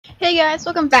Hey guys,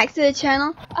 welcome back to the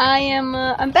channel.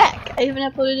 I'm back. I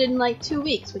haven't uploaded in like 2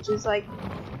 weeks, which is like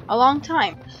a long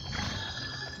time.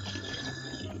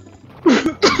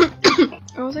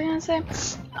 What was I gonna say?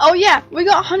 Oh yeah, we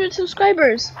got 100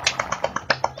 subscribers.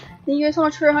 Thank you guys so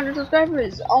much for 100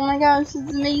 subscribers. Oh my god, this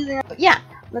is amazing. But yeah,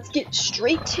 let's get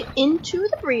straight into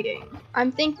the breeding.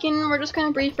 I'm thinking we're just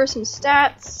gonna breed for some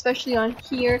stats, especially on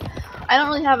here. I don't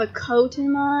really have a coat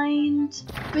in mind.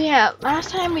 But yeah, last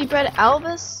time we bred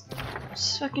Elvis,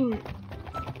 just fucking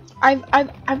bye.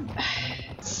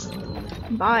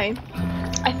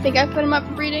 I think I put him up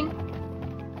for breeding.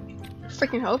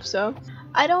 Freaking hope so.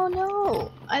 I don't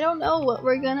know what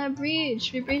we're gonna breed.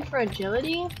 Should we breed for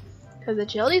agility? Because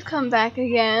agility's come back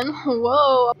again.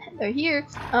 Whoa, they're here.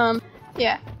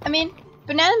 Yeah, I mean,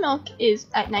 banana milk is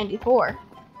at 94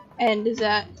 and is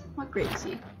at, what grade is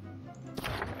he?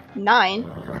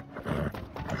 9.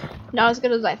 Not as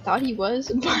good as I thought he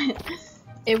was, but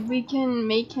if we can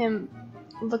make him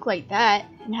look like that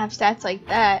and have stats like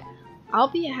that, I'll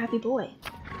be a happy boy.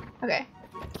 Okay,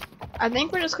 I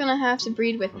think we're just gonna have to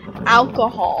breed with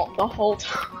alcohol the whole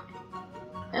time.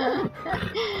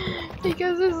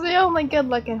 Because it's the only good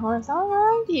looking horse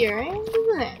around here,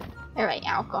 isn't it? Alright,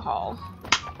 alcohol.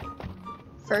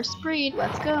 First breed,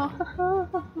 let's go.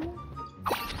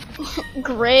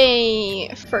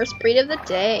 Great! First breed of the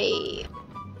day.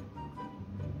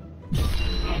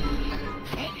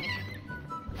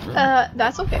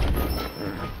 That's okay.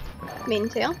 Mane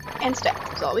and tail and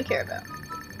stats is all we care about.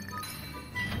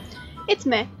 It's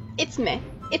meh. It's meh.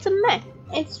 It's a meh.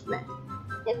 It's meh.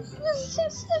 It's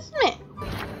meh.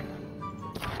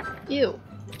 Ew.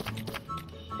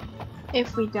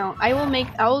 If we don't, I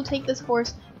will take this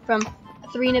horse from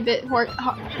 3 and a bit horse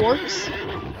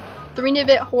 3 and a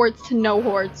bit hordes to no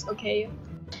hordes, okay?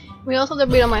 We also have to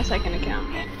breed on my second account.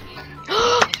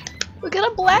 We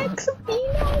got a black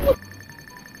Sabino!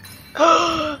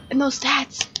 And those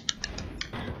stats!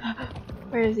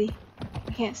 Where is he?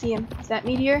 I can't see him. Is that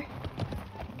Meteor?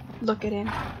 Look at him.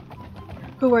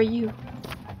 Who are you?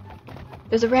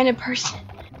 There's a random person.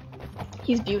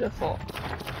 He's beautiful.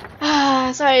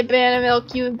 Sorry, banana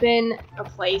milk, you've been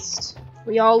replaced.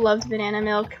 We all loved banana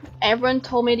milk. Everyone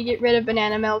told me to get rid of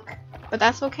banana milk, but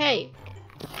that's okay.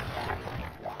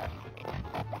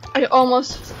 I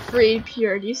almost freed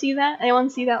Pure. Do you see that? Anyone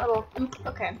see that little oop?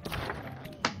 Okay.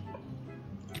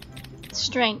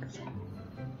 Strength.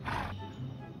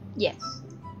 Yes.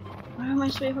 What are my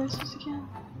straight horses again?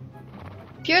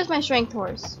 Pure's my strength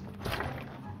horse.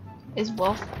 Is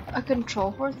Wolf a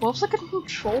control horse? Wolf's like a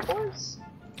control horse?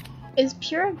 Is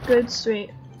Pure a good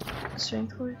strength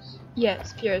horse?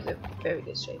 Yes, Pure is a very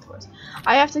good strength horse.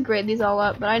 I have to grade these all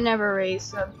up, but I never race,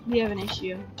 so we have an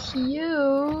issue.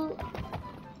 Cute!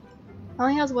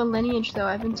 Only has 1 lineage though.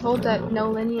 I've been told that no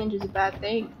lineage is a bad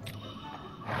thing.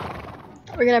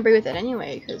 We're gonna breed with it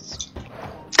anyway, because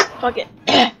fuck it.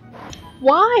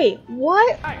 Why?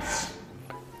 What?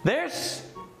 This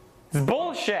is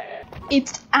bullshit.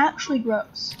 It's actually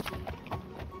gross.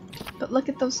 But look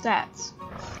at those stats.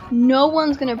 No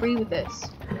one's gonna breed with this.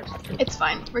 It's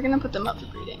fine. We're gonna put them up for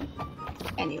breeding.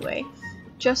 Anyway.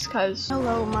 Just cause.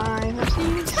 Hello, my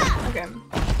horsies. Okay.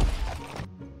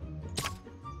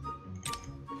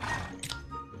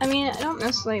 I mean, I don't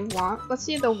necessarily want. Let's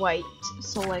see the white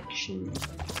selection.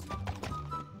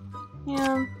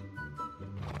 Yeah.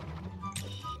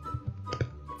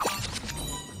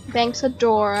 Thanks,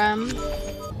 Adora.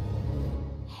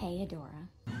 Hey, Adora.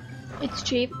 It's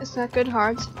cheap, it's not good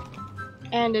hearts,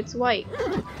 and it's white.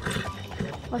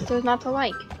 What's there not to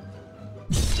like?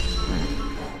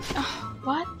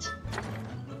 What?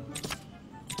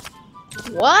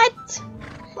 What?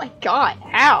 Oh my god,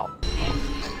 how?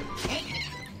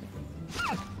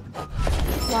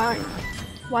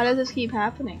 Why does this keep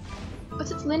happening?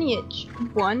 What's its lineage?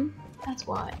 1? That's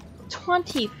why.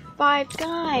 25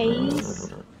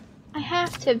 guys! I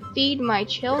have to feed my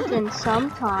children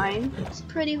sometime. This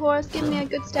pretty horse, give me a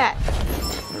good stat.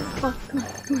 Come on,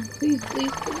 please, please,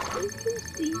 please, please, please,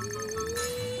 please.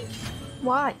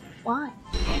 Why? Why?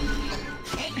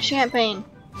 Champagne.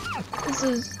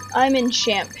 I'm in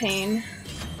Champagne.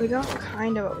 We got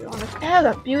kind of what we want. I have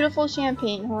a beautiful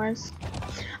Champagne horse.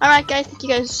 Alright guys, thank you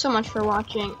guys so much for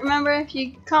watching. Remember, if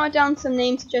you comment down some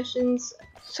name suggestions,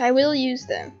 I will use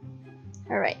them.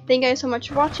 Alright, thank you guys so much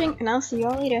for watching, and I'll see you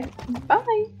all later.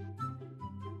 Bye!